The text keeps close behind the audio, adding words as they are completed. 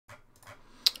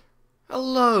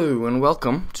Hello and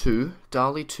welcome to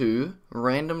DALLE 2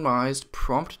 randomized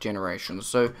prompt generation.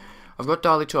 So I've got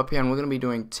DALLE 2 up here and we're going to be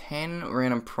doing 10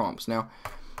 random prompts. Now,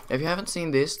 if you haven't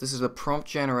seen this is a prompt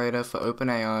generator for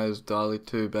OpenAI's DALLE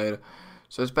 2 beta.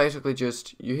 So it's basically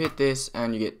just, you hit this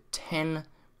and you get 10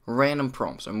 random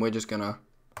prompts and we're just going to,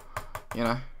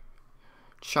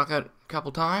 chuck it a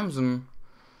couple times and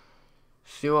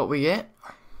see what we get.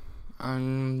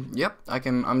 And yep,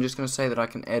 I'm just going to say that I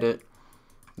can edit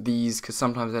these because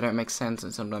sometimes they don't make sense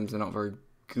and sometimes they're not very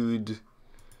good.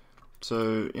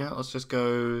 So yeah, let's just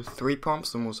go 3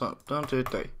 prompts and we'll start. 1, 2,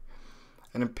 3.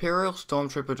 An Imperial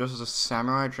Stormtrooper dressed as a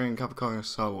samurai drinking a cup of coffee in a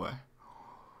subway.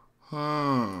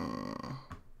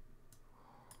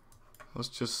 Let's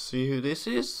just see who this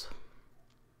is.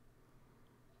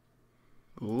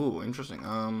 Ooh, interesting.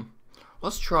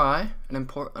 Let's try an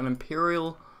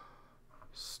Imperial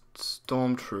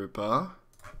Stormtrooper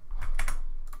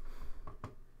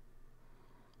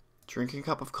drinking a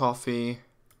cup of coffee.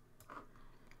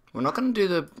 We're not going to do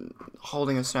the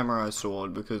holding a samurai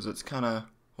sword because it's kind of,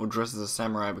 or dressed as a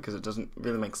samurai because it doesn't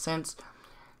really make sense.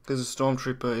 Because a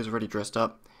stormtrooper is already dressed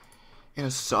up. In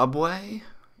a subway?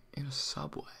 In a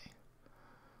subway.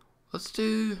 Let's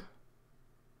do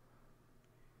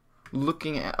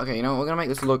looking at, okay, you know, we're going to make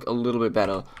this look a little bit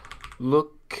better.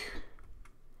 Looking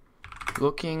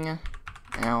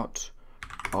out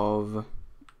of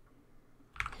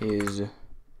his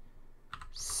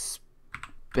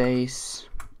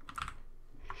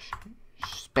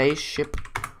spaceship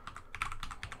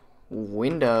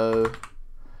window.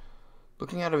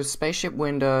 Looking out of his spaceship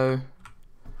window.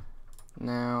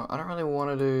 Now, I don't really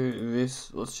want to do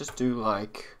this. Let's just do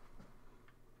like,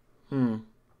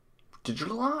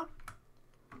 digital art?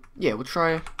 Yeah, we'll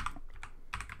try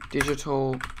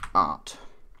digital art.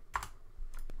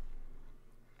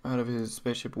 Out of his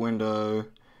spaceship window.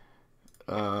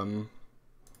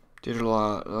 Digital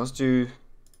art. Let's do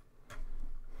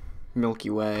Milky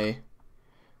Way.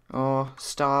 Oh,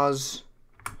 stars.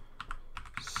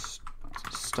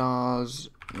 Stars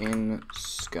in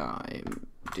sky.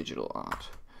 Digital art.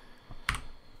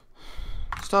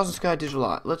 Stars in sky. Digital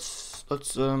art. Let's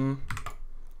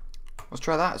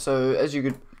try that. So as you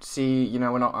could see, you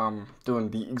know, we're not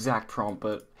doing the exact prompt,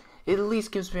 but it at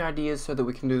least gives me ideas so that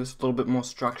we can do this a little bit more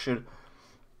structured.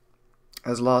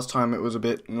 As last time it was a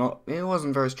bit it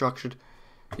wasn't very structured.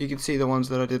 You can see the ones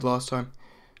that I did last time.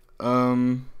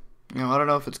 Now I don't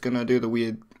know if it's gonna do the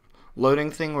weird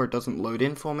loading thing where it doesn't load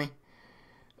in for me.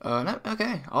 No,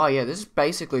 okay. Oh yeah, this is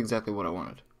basically exactly what I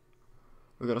wanted.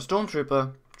 We've got a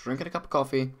stormtrooper drinking a cup of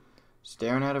coffee,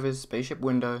 staring out of his spaceship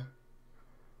window.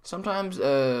 Sometimes,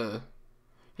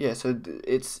 yeah. So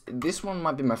this one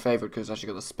might be my favorite because it's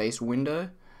actually got the space window.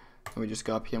 And we just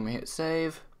go up here and we hit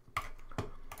save.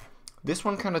 This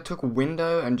one kind of took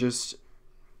window and just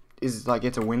is like,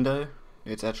 it's a window.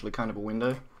 It's actually kind of a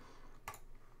window.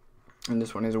 And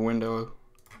this one is a window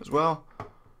as well,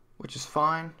 which is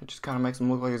fine. It just kind of makes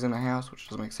him look like he's in a house, which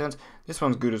doesn't make sense. This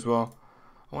one's good as well.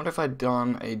 I wonder if I'd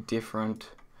done a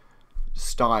different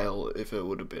style, if it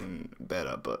would have been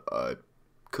better, but I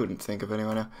couldn't think of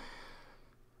anyone else.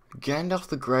 Gandalf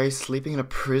the Grey sleeping in a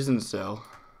prison cell.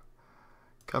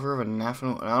 Cover of a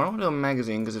national. I don't want to do a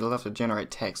magazine because it'll have to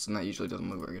generate text, and that usually doesn't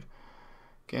look very good.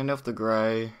 Gandalf the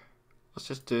Grey. Let's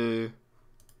just do.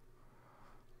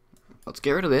 Let's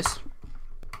get rid of this.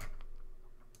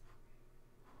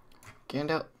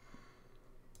 Gandalf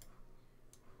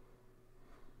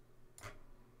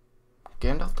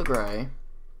the Grey.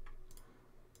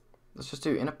 Let's just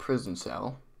do in a prison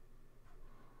cell.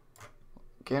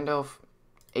 Gandalf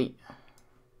 8.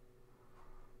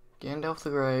 Gandalf the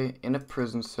Grey in a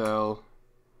prison cell.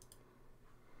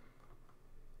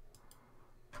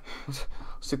 Let's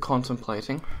do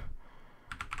contemplating.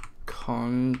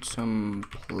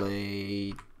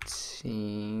 Contemplating.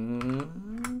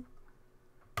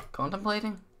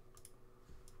 Contemplating?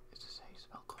 Is this how you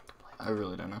spell contemplate? I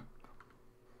really don't know.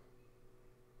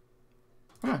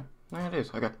 Yeah, there it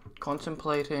is. Okay.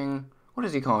 Contemplating. What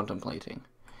is he contemplating?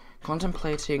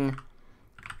 Contemplating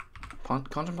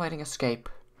escape.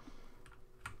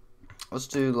 Let's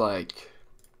do like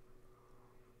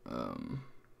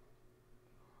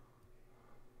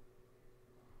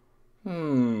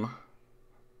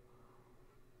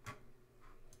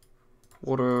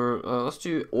water. Let's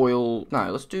do oil.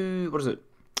 No, let's do, what is it?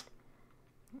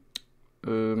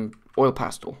 Oil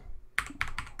pastel.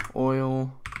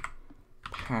 Oil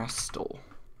pastel.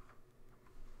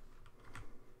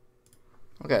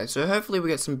 Okay, so hopefully we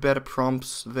get some better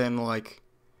prompts than like,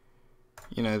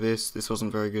 you know, this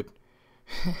wasn't very good.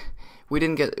 we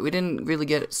didn't really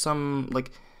get some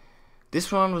like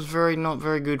This one was not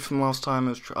very good from last time.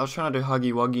 I was trying to do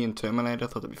Huggy Wuggy and Terminator. I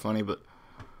thought that'd be funny, but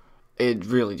it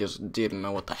really just didn't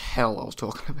know what the hell I was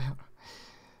talking about.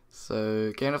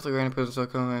 So, gain off the ground, person,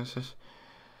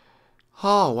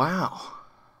 oh, wow.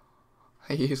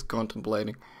 He is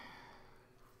contemplating.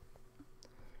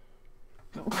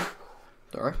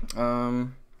 Sorry.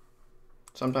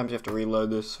 Sometimes you have to reload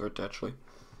this for it to actually...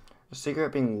 A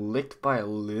cigarette being licked by a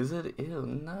lizard? Ew,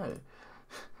 no.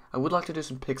 I would like to do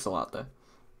some pixel art, though.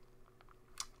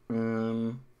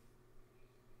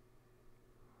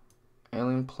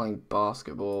 Alien playing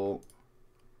basketball.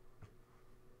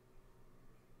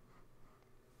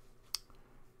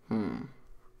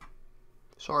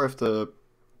 Sorry if the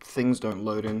things don't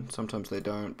load in. Sometimes they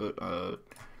don't, but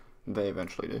they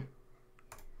eventually do.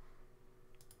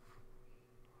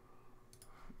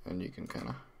 And you can kind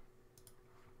of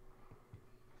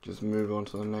just move on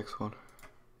to the next one.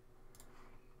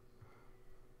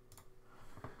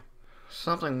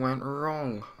 Something went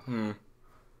wrong.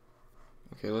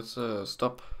 Okay, let's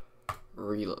stop.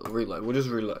 Reload. We'll just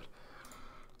reload.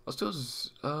 Let's do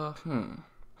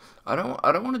I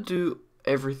don't want to do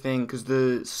everything, because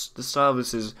the style of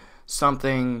this is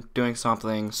something doing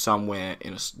something somewhere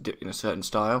in a certain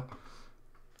style.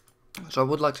 So I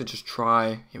would like to just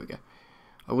try. Here we go.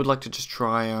 I would like to just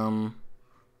try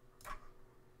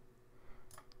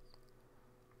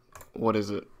what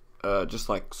is it? Just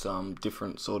like some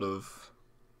different sort of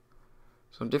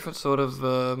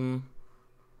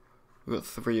we've got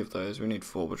 3 of those. We need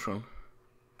 4. Which one?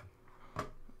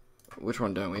 Which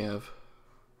one don't we have?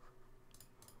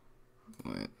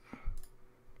 Wait.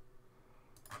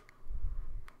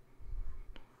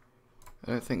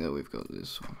 I don't think that we've got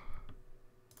this one.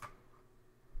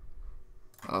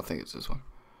 I think it's this one.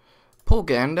 Poor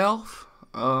Gandalf.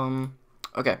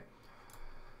 Okay.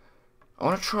 I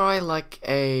want to try like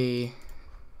a.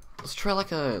 Let's try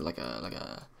like a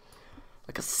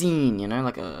scene, you know,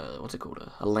 like a, what's it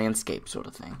called, a landscape sort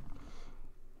of thing.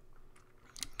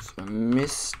 So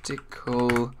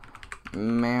mystical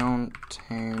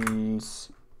mountains.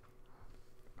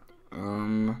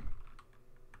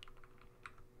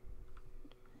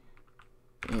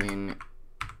 In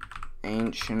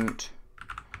ancient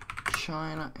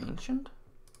China,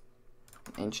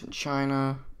 ancient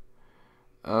China,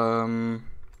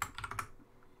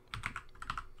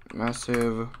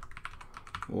 massive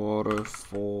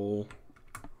waterfall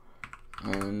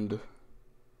and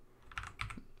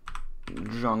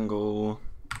jungle.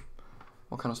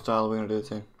 What kind of style are we gonna do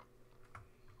it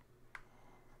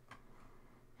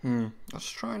in? Let's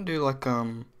try and do like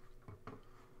let's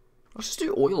just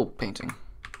do oil painting.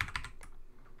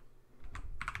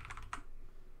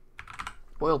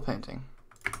 Oil painting.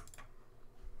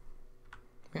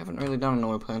 We haven't really done an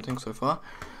oil painting so far.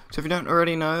 So if you don't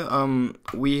already know,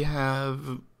 we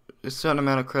have a certain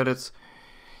amount of credits.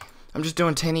 I'm just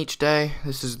doing 10 each day.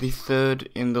 This is the 3rd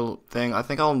in the thing. I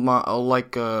think I'll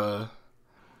make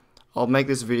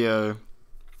this video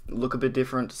look a bit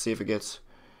different to see if it gets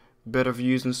better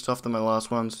views and stuff than my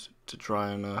last ones, to try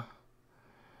and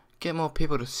get more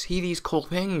people to see these cool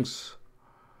things.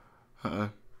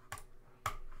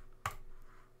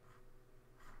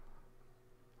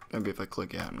 Maybe if I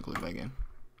click out and click back in.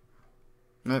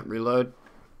 Nope, reload.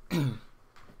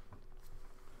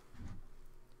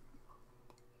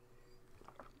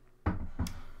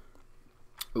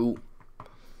 Ooh.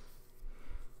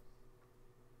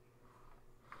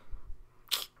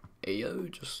 Ayo,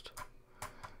 just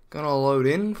gonna load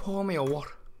in for me or what?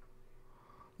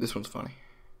 This one's funny.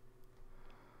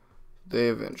 They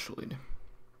eventually do.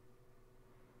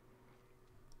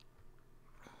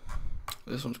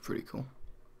 This one's pretty cool.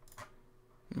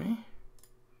 Me?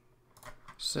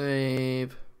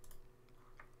 Save.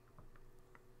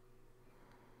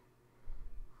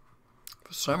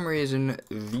 For some reason,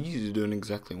 these don't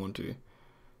exactly want to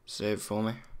save for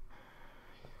me.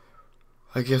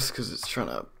 I guess because it's trying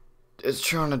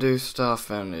to do stuff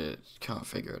and it can't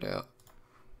figure it out.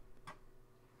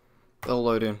 They'll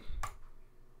load in.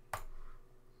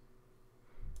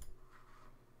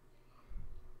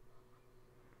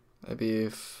 Maybe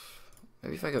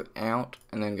if I go out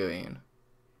and then go in.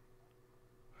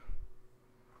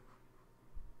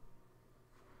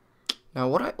 Now,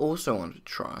 what I also wanted to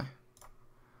try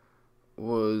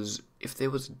was if there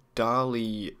was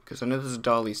DALLE, because I know there's a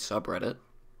DALLE subreddit.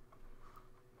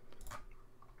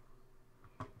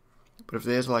 But if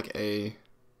there's like a...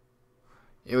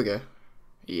 Here we go.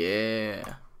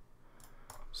 Yeah.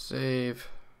 Save.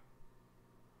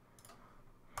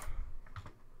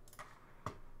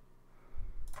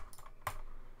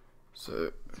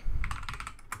 So...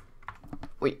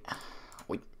 Wait.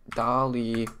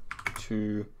 DALLE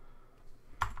to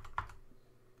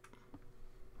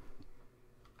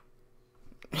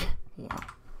wow.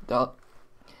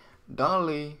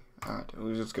 DALLE. Alright,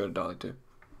 we'll just go to DALLE 2.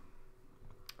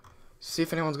 See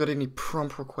if anyone's got any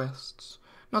prompt requests.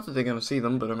 Not that they're gonna see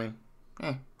them, but I mean,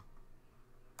 eh.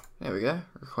 There we go.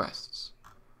 Requests.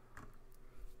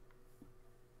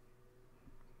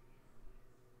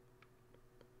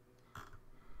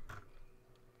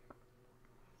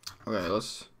 Okay,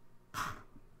 let's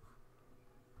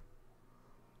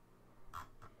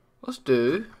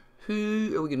do.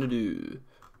 Who are we gonna do?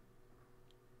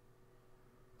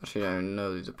 Actually, I don't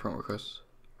know these are prompt requests.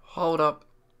 Hold up.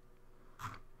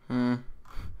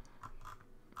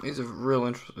 These are real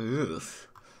interesting.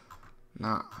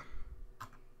 Nah.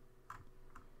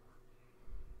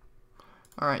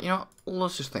 Alright, you know,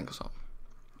 let's just think of something.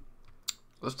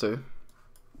 Let's do.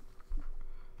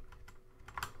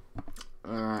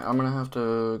 Alright, I'm gonna have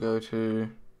to go to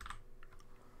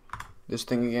this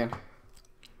thing again.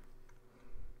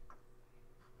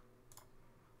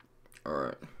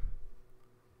 Alright.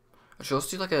 Actually, let's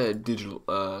do like a digital,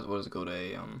 what is it called?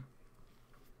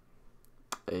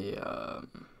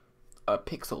 A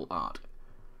pixel art.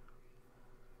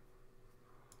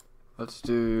 Let's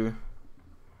do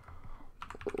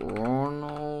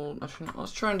Ronald. Actually,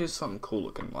 let's try and do something cool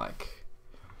looking, like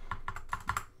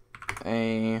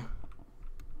a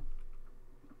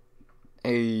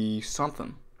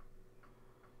something.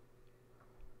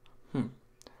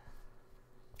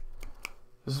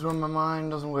 This is where my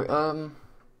mind doesn't work.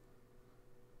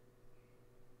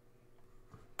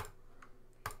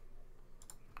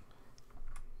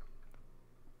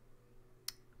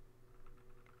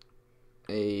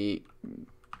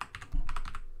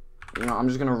 You know, I'm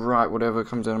just gonna write whatever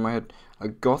comes out of my head. A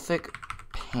gothic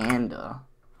panda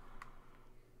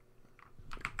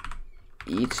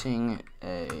eating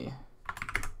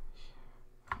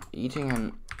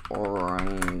an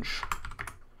orange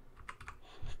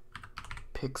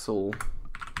pixel.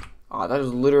 Ah, that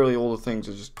is literally all the things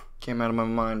that just came out of my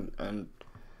mind, and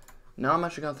now I'm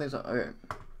actually gonna think. Okay,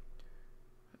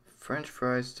 French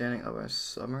fries standing up a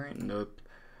submarine. Nope.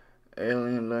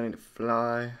 Alien learning to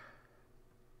fly.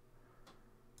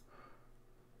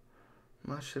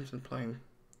 Marge Simpson playing.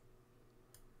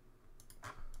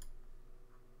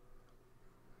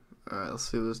 Alright, let's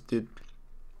see what this did.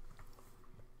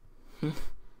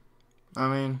 I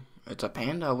mean, it's a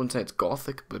panda. I wouldn't say it's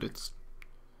gothic, but it's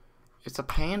a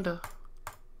panda.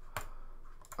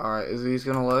 Alright, is these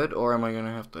gonna load, or am I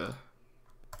gonna have to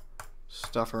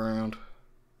stuff around?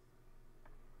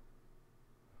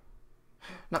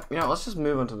 No, you know, let's just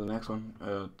move on to the next one.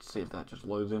 See if that just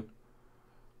loads in.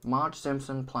 Marge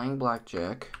Simpson playing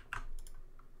blackjack.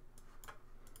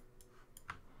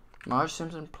 Marge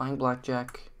Simpson playing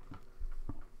blackjack.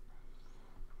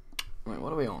 Wait,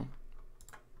 what are we on?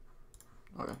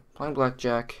 Okay, playing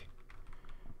blackjack.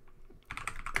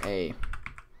 A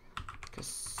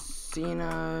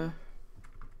casino.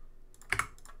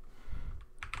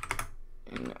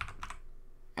 In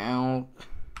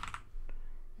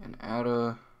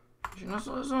outer.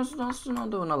 Let's not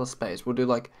do another space. We'll do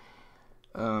like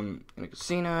in a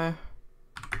casino.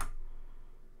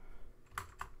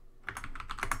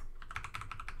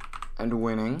 And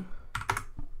winning.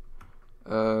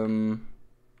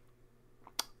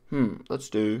 Let's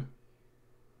do.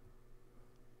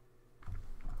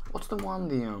 What's the one,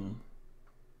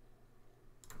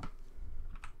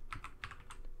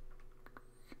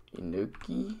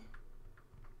 Inoki?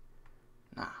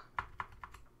 Nah.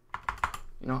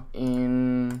 You know,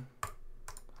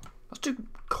 let's do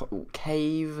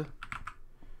cave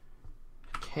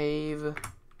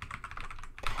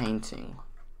painting.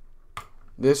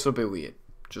 This will be weird.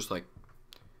 Just like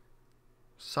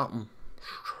something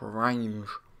strange.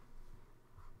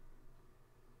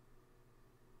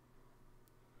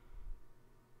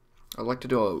 I'd like to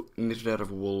do a knitted out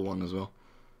of wool one as well.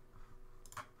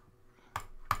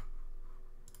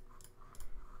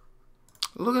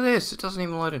 Look at this, it doesn't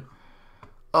even load in.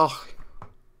 Oh,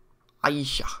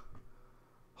 Aisha.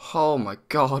 Oh my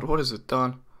god, what has it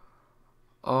done?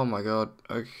 Oh my god,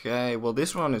 okay, well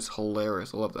this one is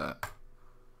hilarious, I love that.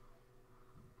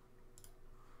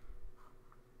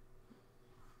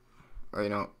 Alright,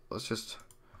 you know, let's just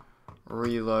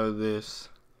reload this.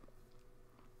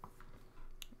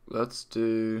 Let's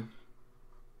do...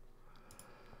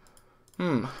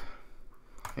 Here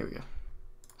we go.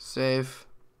 Save.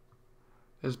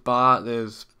 There's Bart,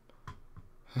 there's...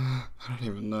 I don't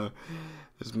even know.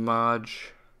 There's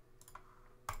Marge.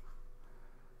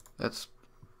 That's...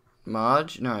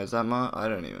 Marge? No, is that Marge? I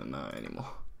don't even know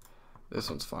anymore. This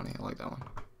one's funny, I like that one.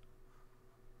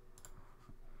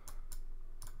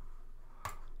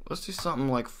 let's do something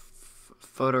like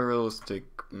photorealistic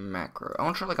macro. I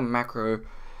want to try like a macro,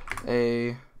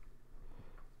 a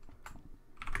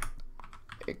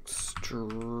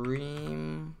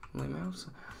extreme mouse,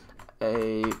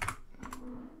 a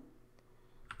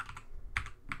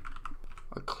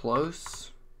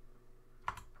close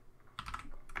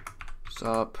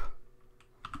up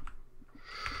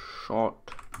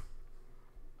shot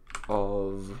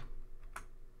of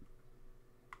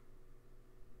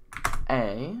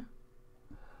a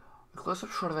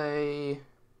close-up shot of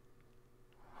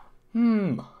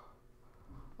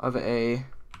a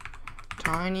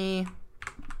tiny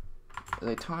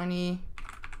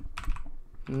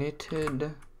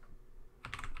knitted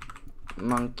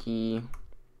monkey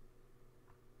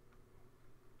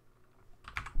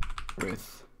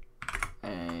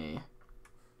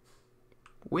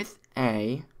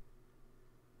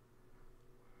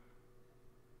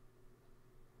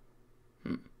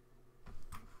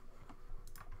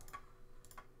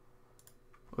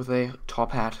with a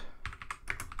top hat.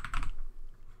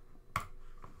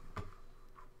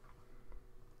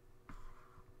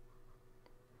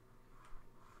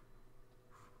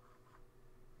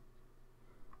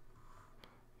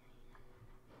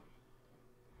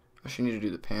 I should need to do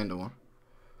the panda one.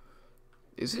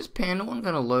 Is this panda one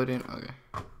gonna load in? Okay.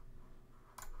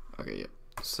 Okay, yep.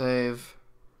 Save.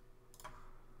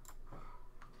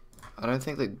 I don't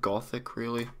think that Gothic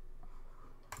really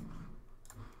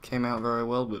came out very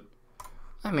well, but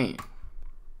I mean,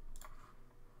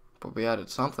 probably added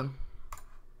something.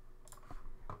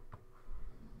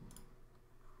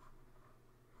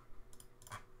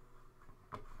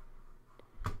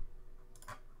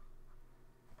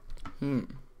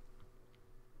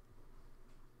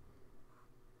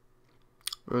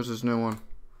 Where's this new one?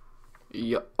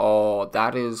 Yeah. Oh,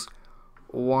 that is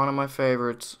one of my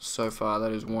favorites so far.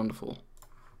 That is wonderful.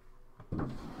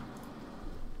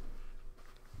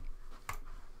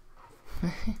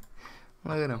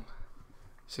 Look at him.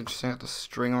 It's interesting the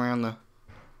string around the.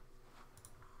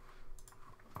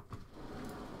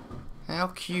 How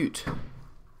cute.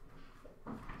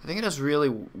 I think it is really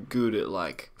good at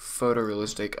like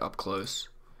photorealistic up close,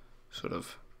 sort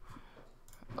of.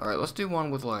 Alright, let's do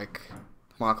one with like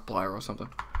Markiplier or something.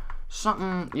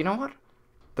 You know what?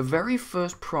 The very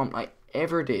first prompt I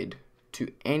ever did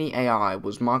to any AI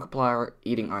was Markiplier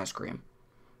eating ice cream.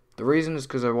 The reason is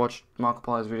because I watched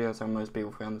Markiplier's videos, how most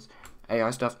people found this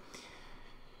AI stuff.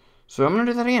 So I'm gonna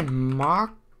do that again.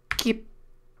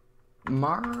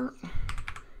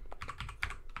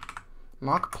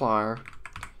 Markiplier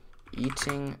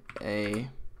eating a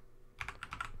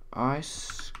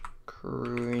ice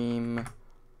cream.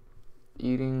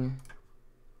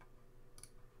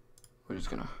 We're just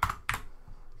gonna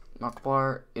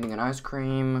Markiplier eating an ice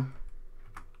cream.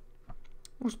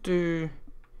 Let's do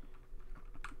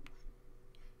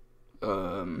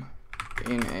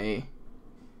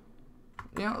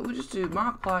we'll just do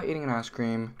Markiplier eating an ice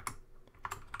cream.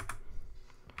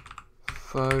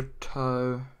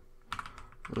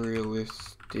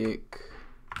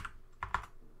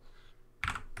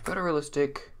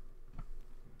 Photorealistic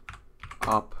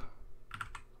up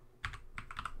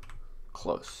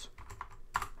close.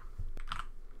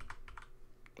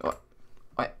 Oh,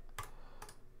 wait.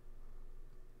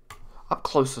 Up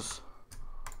close.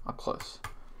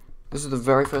 This is the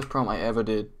very first prompt I ever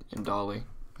did in DALLE.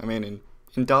 I mean,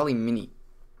 in DALLE Mini.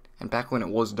 And back when it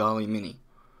was DALLE Mini.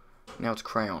 Now it's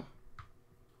Crayon.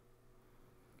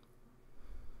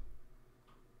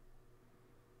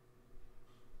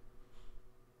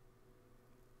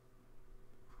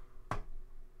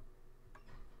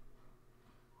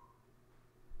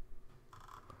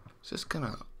 It's just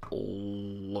gonna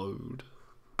load.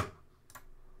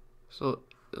 So,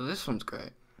 this one's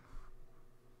great.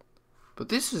 But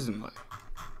this isn't like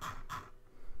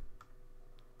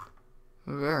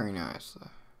very nice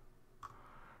though.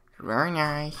 Very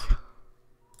nice.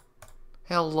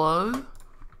 Hello?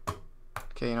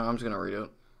 Okay, you know, I'm just gonna read it.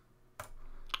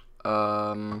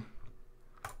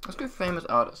 Let's go famous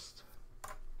artist.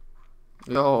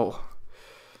 Yo.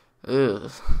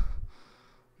 Ugh.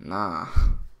 Nah.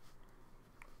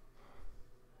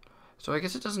 So I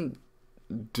guess it doesn't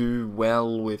do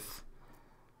well with,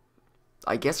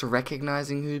 I guess,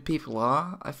 recognizing who people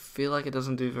are. I feel like it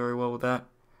doesn't do very well with that.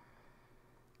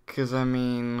 Because, I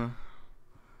mean,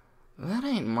 that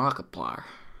ain't Markiplier.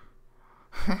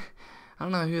 I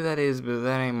don't know who that is, but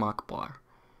that ain't Markiplier.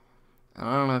 And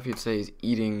I don't know if you'd say he's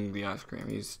eating the ice cream.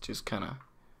 He's just kind of...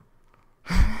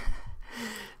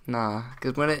 Nah,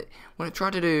 because when it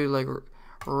tried to do, like,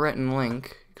 Rhett and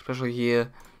Link, especially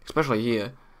here,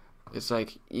 it's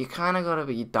like, you kind of gotta,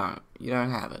 but you don't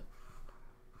have it.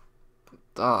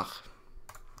 Ugh.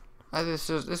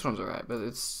 This one's alright, but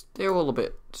they're all a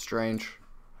bit strange.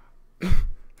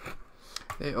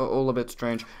 They are all a bit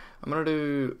strange. I'm gonna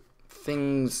do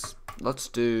things. Let's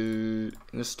do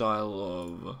in the style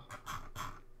of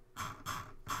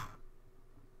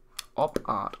op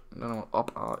art. I don't know what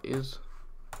op art is.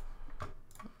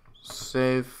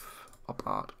 Save op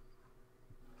art.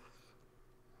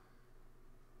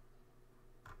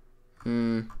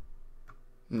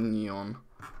 Neon.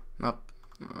 Not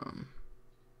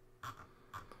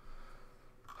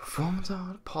performance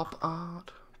art, pop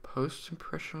art,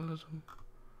 post-impressionism,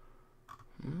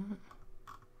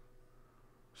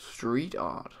 street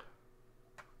art,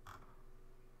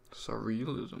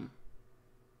 surrealism,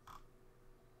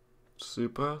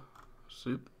 something,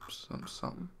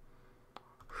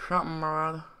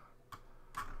 brother.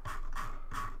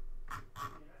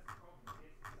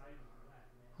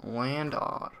 Land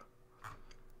art.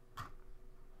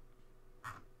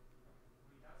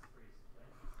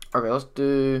 Okay, let's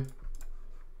do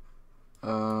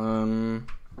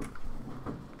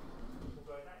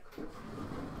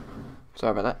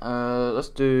sorry about that. Let's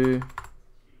do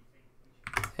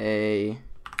a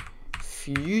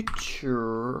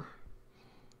futuristic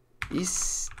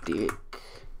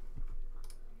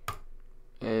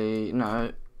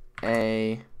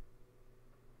a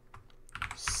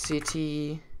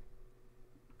city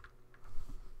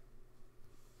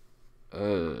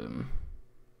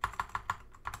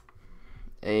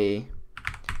a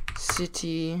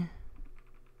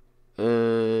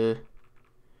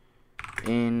city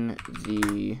in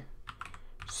the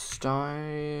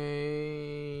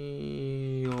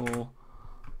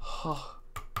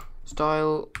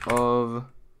style of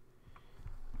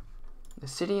the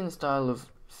city in the style of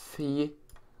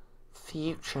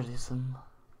futurism.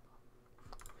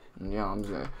 Yeah, I'm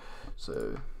sorry.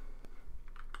 So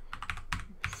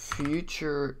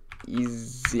futurism.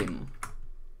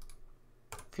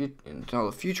 In the style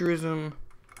of futurism.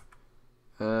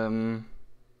 I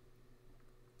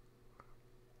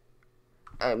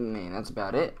mean, that's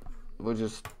about it. We'll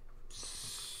just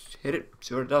hit it,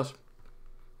 see what it does.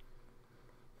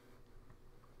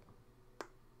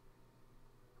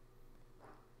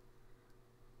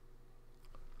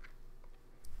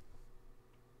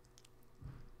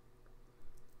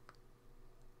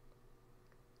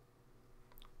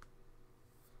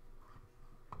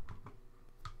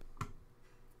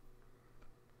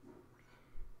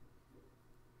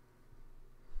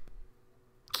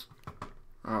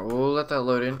 Alright, we'll let that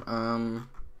load in.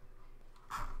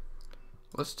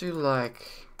 Let's do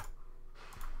like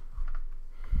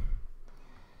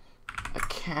a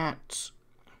cat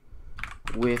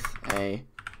with a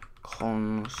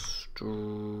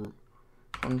construction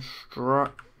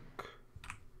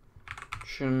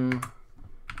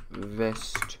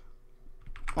vest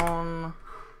on,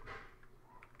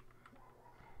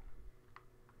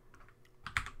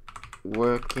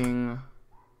 working.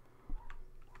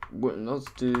 Let's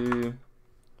do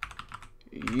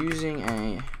using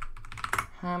a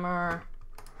hammer.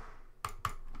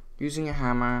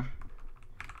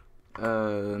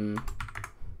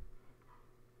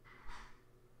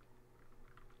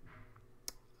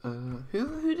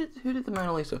 Who did the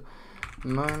Mona Lisa?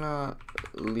 Mona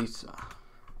Lisa.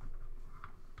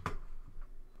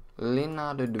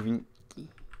 Leonardo da Vinci.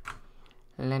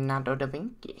 Leonardo da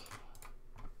Vinci.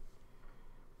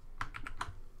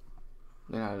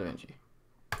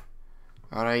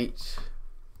 Alright.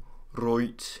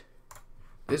 Right.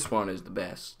 This one is the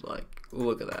best. Like,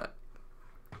 look at that.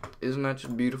 Isn't that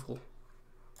just beautiful?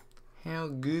 How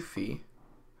goofy.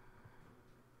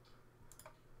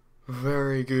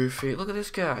 Very goofy. Look at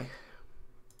this guy.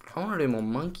 I want to do more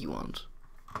monkey ones.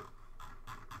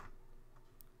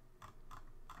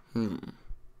 You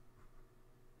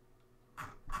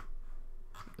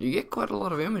get quite a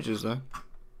lot of images though.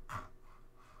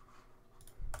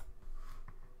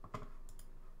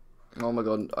 Oh my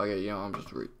god, okay, yeah, I'm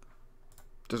just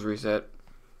reset.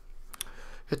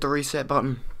 Hit the reset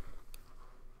button.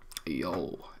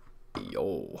 Yo.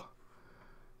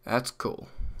 That's cool.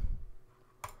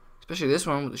 Especially this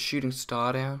one with the shooting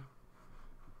star down.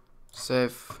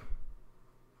 Save.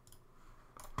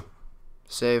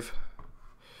 So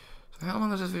how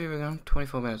long has this video been going?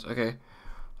 24 minutes, okay.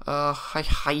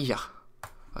 Hiya.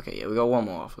 Okay, yeah, we got one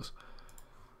more office.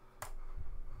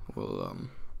 We'll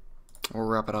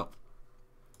wrap it up.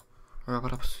 Wrap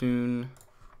it up soon.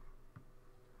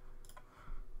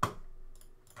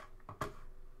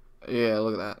 Yeah,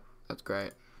 look at that. That's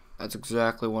great. That's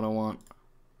exactly what I want.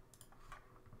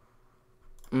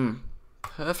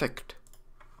 Perfect.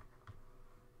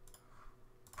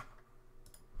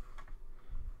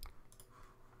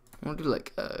 I want to do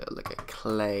like a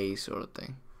clay sort of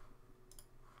thing.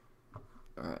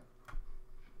 Alright.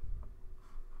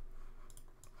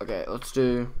 Okay, let's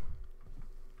do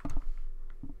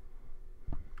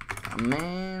a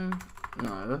man.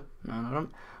 No, no.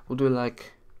 We'll do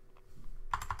like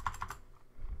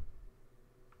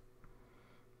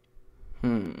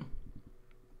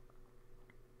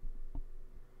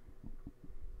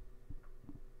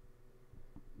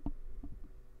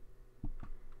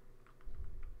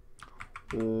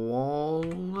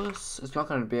Wallace. It's not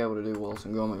going to be able to do Wallace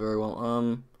and Gromit very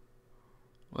well.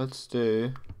 Let's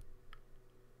do.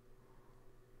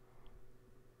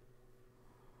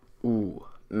 Ooh,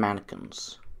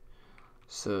 mannequins.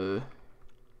 So.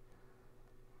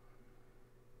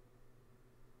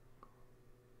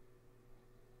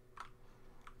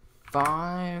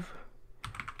 Five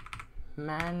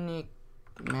mannequins.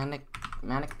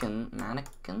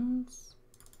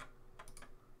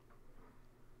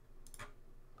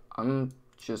 I'm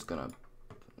just gonna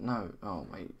oh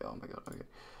my god, okay.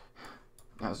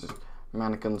 That's just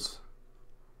mannequins.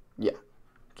 Yeah,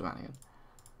 it's a mannequin.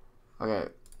 Okay,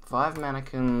 5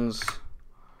 mannequins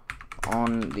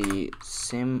on the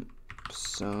Simpsons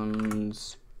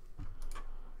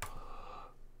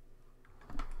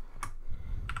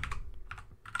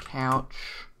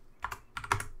couch.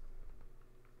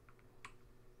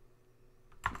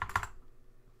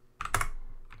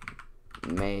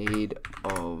 Made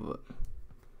of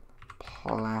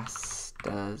plasticine.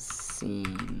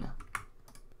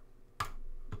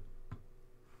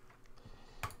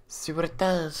 See what it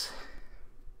does.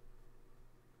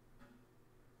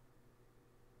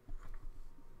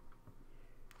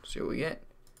 See what we get.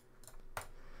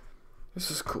 This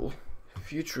is cool.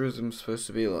 Futurism's supposed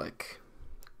to be like,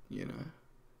 you know,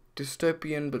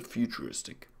 dystopian but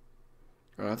futuristic.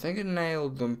 And I think it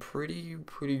nailed them pretty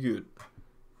good.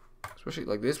 Especially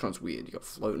like this one's weird. You got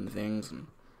floating things and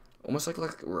almost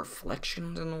like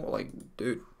reflections and all. Like,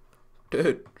 dude,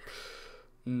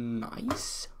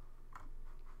 nice.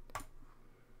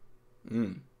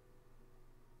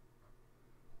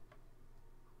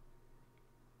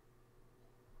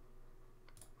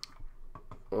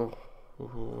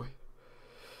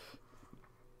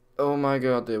 Oh my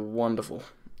god, they're wonderful.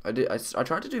 I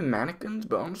tried to do mannequins,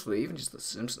 but honestly, even just the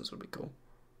Simpsons would be cool.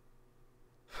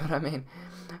 But I mean,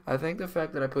 I think the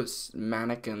fact that I put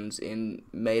mannequins in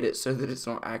made it so that it's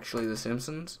not actually the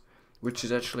Simpsons, which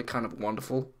is actually kind of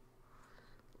wonderful.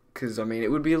 Because, I mean, it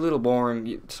would be a little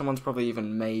boring. Someone's probably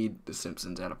even made the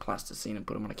Simpsons out of plasticine and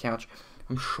put them on a couch.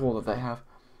 I'm sure that they have.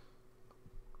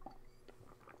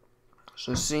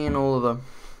 So seeing all of them,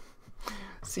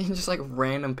 seeing just like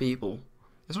random people.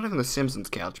 It's not even the Simpsons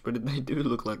couch, but they do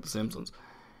look like the Simpsons.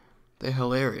 They're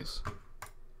hilarious.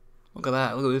 Look at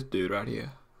that. Look at this dude right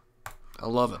here. I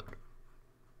love it.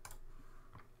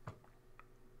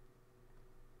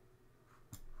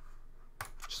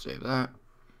 Just save that.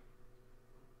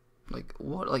 Like,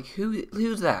 what? Like,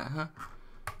 who's that, huh?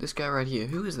 This guy right here.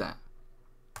 Who is that?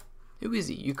 Who is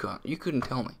he? You couldn't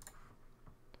tell me.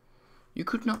 You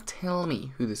could not tell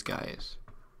me who this guy is.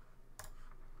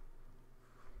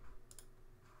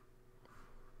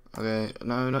 Okay,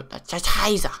 no, that's a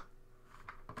taser.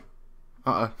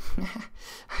 Uh-oh. I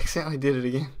accidentally did it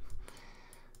again.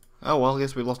 Oh well, I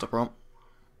guess we lost a prompt.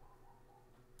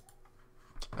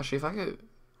 Actually, if I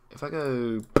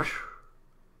go,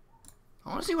 I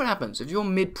want to see what happens if you're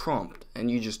mid-prompt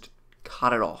and you just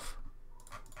cut it off.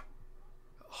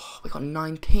 Oh, we got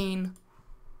 19.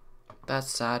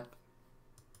 That's sad.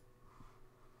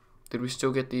 Did we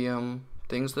still get the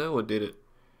things though, or did it?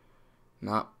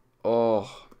 Nah.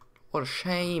 Oh, what a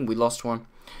shame. We lost one.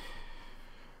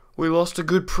 We lost a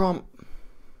good prompt.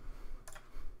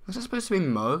 Is that supposed to be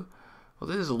Mo? Well,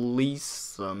 this is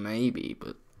Lisa, maybe,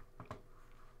 but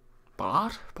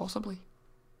Bart, possibly.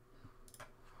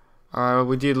 Alright,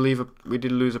 we did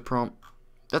lose a prompt.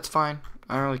 That's fine.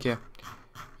 I don't really care.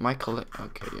 My collect.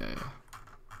 Okay, yeah.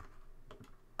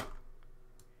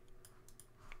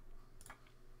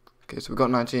 Okay, so we got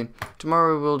 19.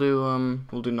 Tomorrow we'll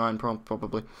do 9 prompt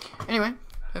probably. Anyway,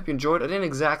 hope you enjoyed. I didn't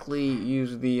exactly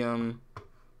use the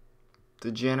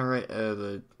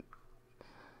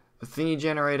thingy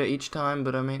generator each time,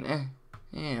 but I mean,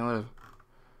 yeah, whatever.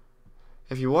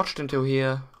 If you watched until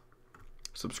here,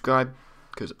 subscribe,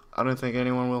 because I don't think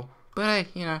anyone will. But hey,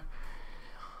 you know,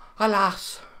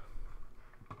 alas,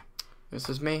 this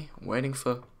is me waiting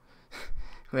for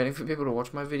people to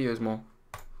watch my videos more.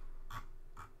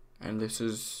 And this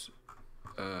is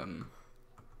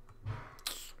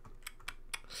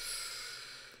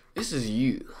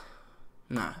you.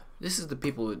 No, this is the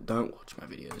people that don't watch my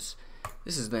videos.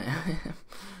 This is them.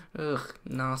 Ugh,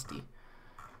 nasty.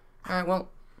 Alright, well,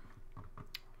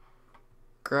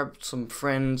 grab some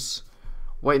friends,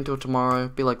 wait until tomorrow,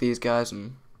 be like these guys,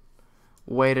 and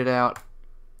wait it out.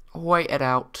 Wait it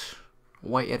out.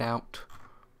 Wait it out.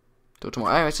 Till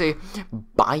tomorrow. Anyway, see you.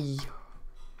 Bye.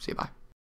 See you, bye.